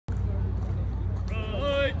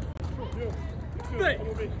Hey!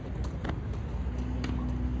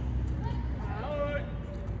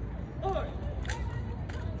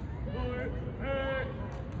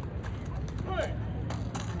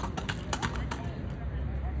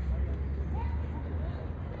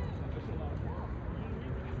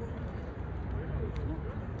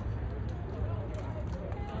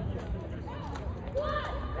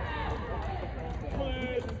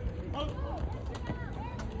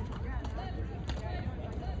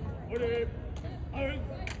 Order, iron,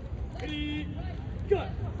 ready, go!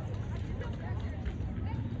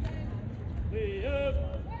 Lay up,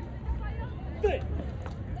 stay!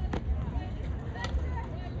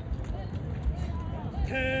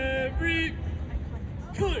 Carry,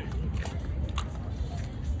 color!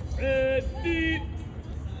 Ready,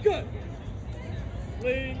 go!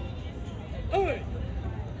 Sling, away!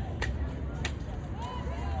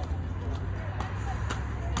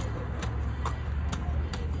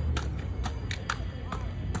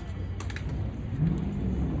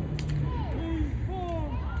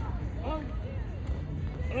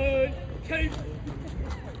 Case,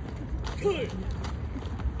 clear.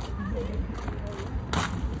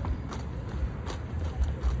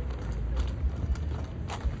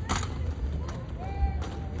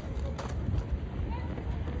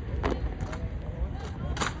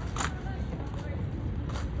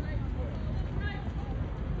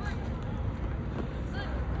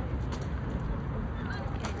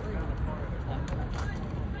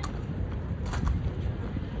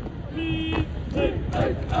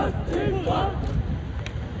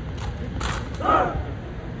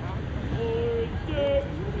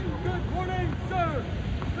 Good morning, sir.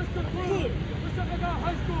 This concludes the Senegal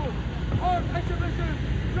High School Armed Exhibition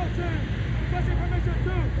Drill Team. Requesting permission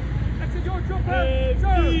to exit your drill pad,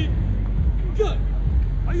 sir. Good.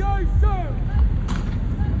 Aye, aye, sir.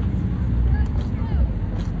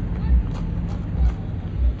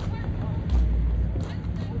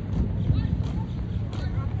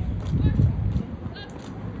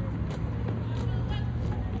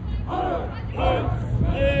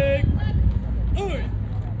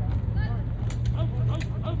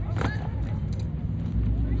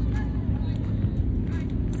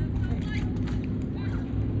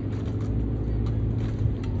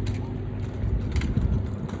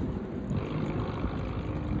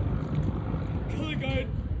 Guard.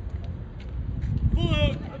 Full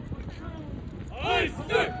out. Aye,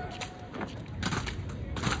 sir.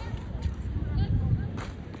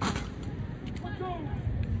 Let's go.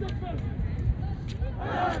 Step back.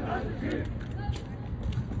 Aye, Master Chief.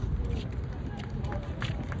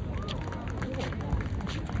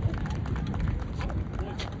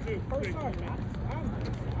 One, two, three.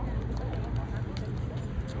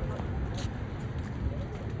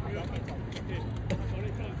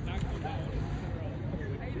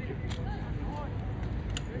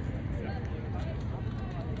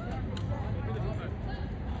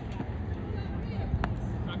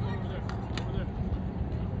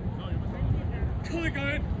 Color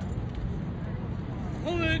guard.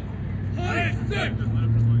 Hold it. High stick.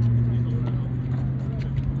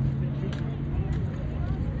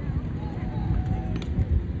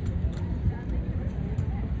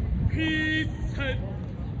 Peace head.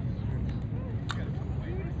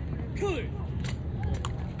 Color.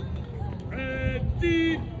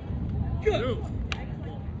 Ready. Go.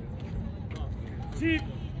 Chief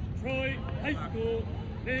Troy High School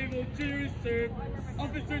Naval Junior Reserve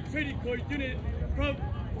Officer Training Corps Unit from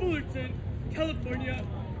Fullerton, California,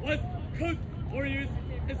 West Coast Warriors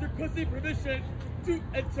is requesting permission to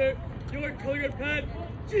enter your color guard pad.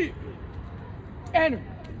 Chief. Enter.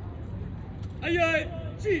 Aye, aye,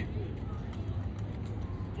 Chief.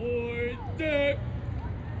 Order.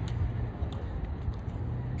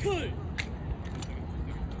 Color.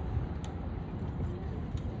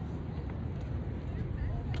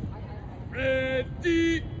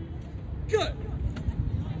 Ready, go!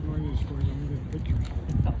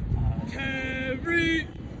 Carry,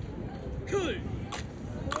 color.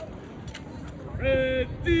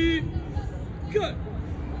 Ready, go!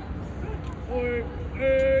 Forward,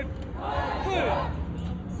 hurry.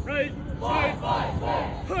 Right, side,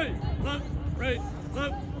 hurry. Left, right,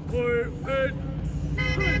 left, forward, hurry.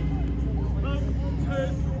 Left,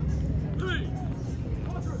 turn, hurry.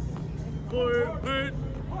 Forward,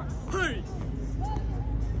 hurry.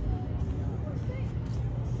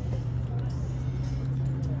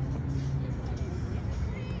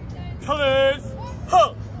 Colors,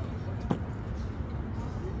 ho!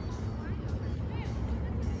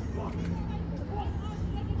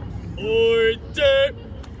 Order,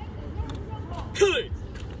 colors.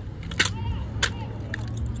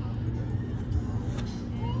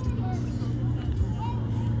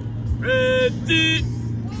 Ready,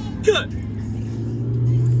 cut.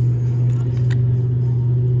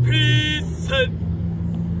 Preset.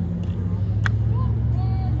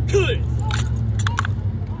 Colors.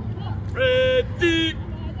 Ready,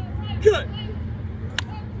 cut.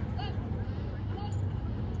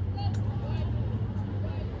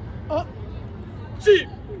 Chief,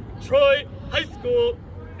 Troy High School,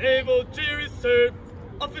 Naval Junior Reserve,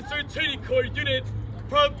 Officer Training Corps Unit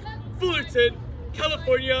from Fullerton,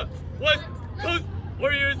 California, West Coast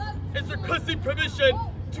Warriors is requesting permission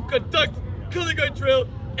to conduct color guard drill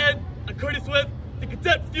and, according with the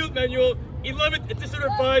Cadet Field Manual, 11th edition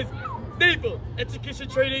revised Naval Education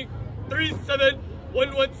Training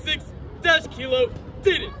 37116-Kilo,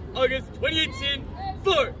 dated August 2018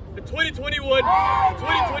 for the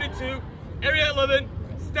 2021-2022 Area 11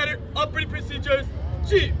 Standard Operating Procedures.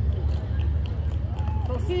 Chief.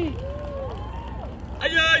 Proceed.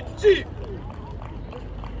 Aye, aye, Chief.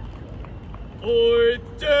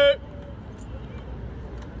 Order.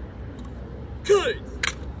 Colors.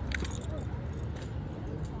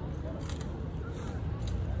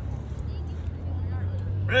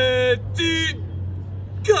 Ready,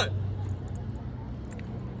 cut.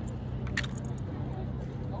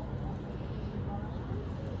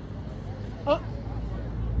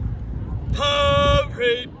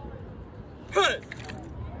 Parade, press.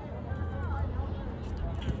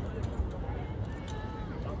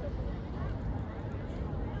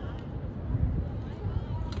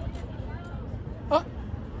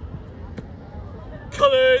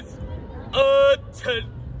 Colors, attend,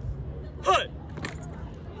 hut.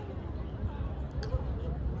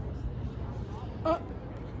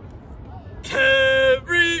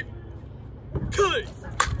 Carry, colors.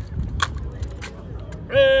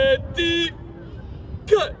 Ready,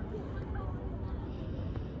 cut.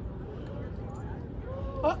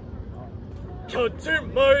 Counter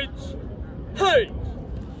march, hey.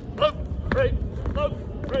 Up, right, up,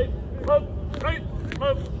 right, up, right,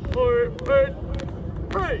 up, forward, right,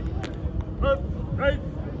 up, right, up, right,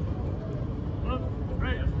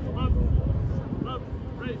 up,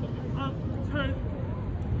 right, up, turn,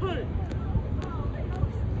 hey.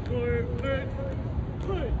 Forward, hey.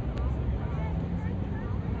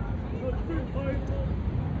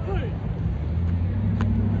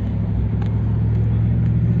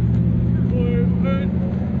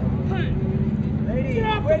 Lady,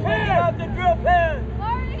 get off the drill pen!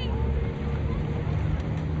 Marty!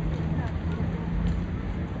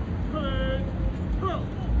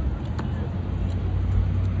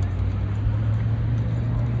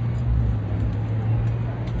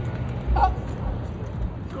 Up!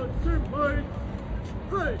 Concert march!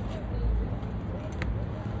 Hey!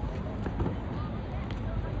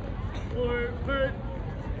 Forward!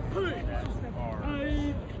 Hey!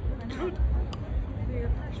 Eyes! Cut!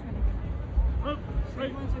 Up!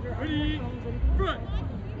 Right! Ready! Front!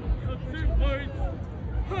 Concert march!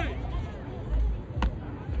 Hey!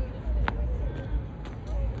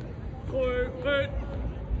 Forward!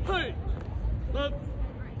 Hey! Up!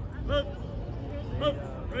 Up! Up!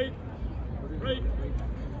 Right! Right!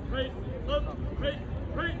 Right! Up! Right!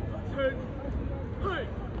 Right! Turn! Hey!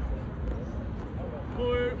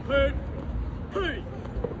 Forward! Hey!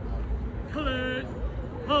 Colors!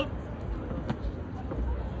 Up!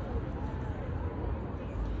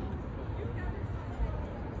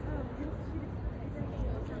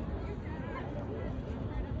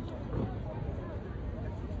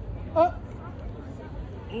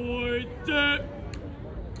 Order!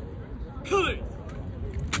 Colors!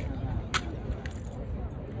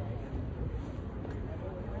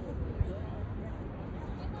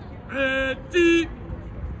 Ready,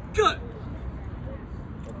 cut!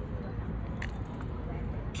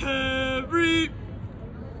 Carry,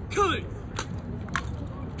 colors!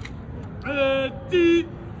 Ready,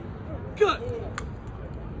 cut!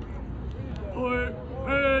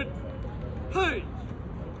 Forward, hey!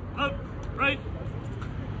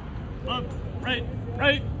 Up, right,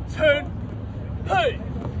 right, turn, hey!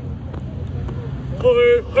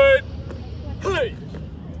 Forward, hey!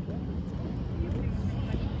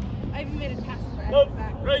 I even made a pass for Up,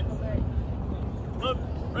 back. right, up,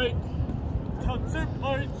 right, counter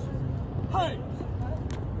march, hey!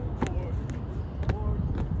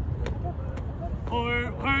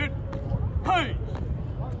 Forward, hey!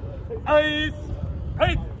 Eyes,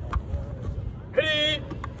 right, ready,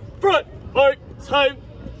 front, mark, time,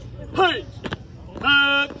 hey!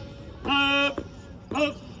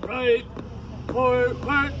 Up, right,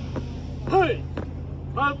 forward, hey!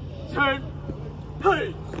 Up, turn,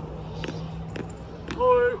 hey!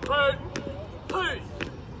 Forward, hey!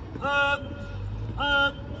 Up,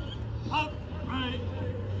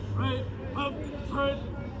 right, up,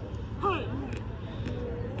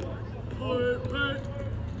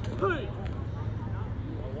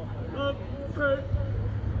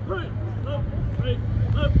 up, right,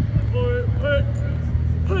 up, forward,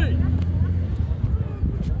 hey.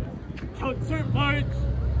 Counter march,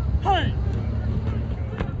 hey.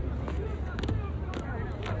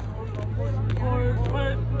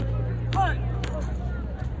 Forward, hey.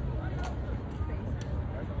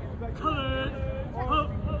 Colors,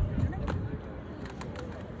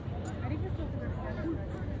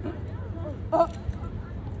 up.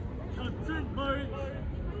 Counter march,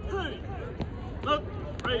 hey. Up,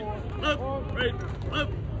 right, up, right, up,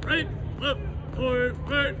 right, up, forward,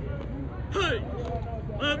 hey.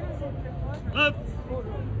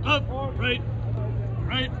 Up, right,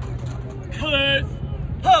 right, colors,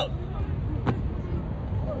 help.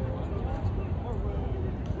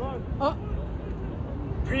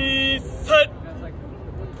 Preset,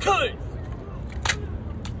 colors.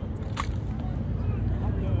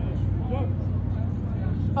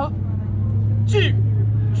 Chief,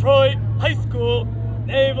 Troy High School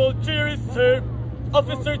Naval Junior Reserve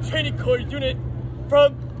Officer Training Corps Unit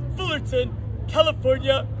from Fullerton,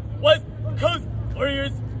 California, West Coast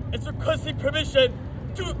Warriors is requesting permission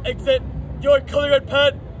to exit your color guard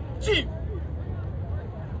pad. Chief!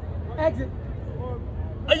 Exit.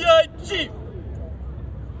 Aye aye, Chief!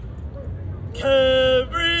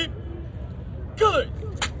 Carry colors!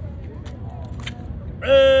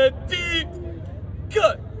 Ready,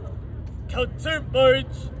 cut! Counter march,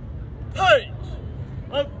 hey!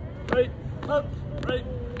 Up, right, up, right,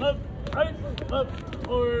 up, right, up,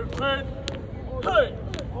 forward, hey!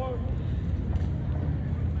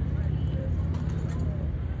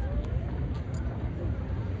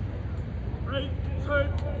 Right, turn,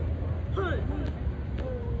 hey!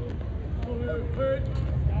 Forward,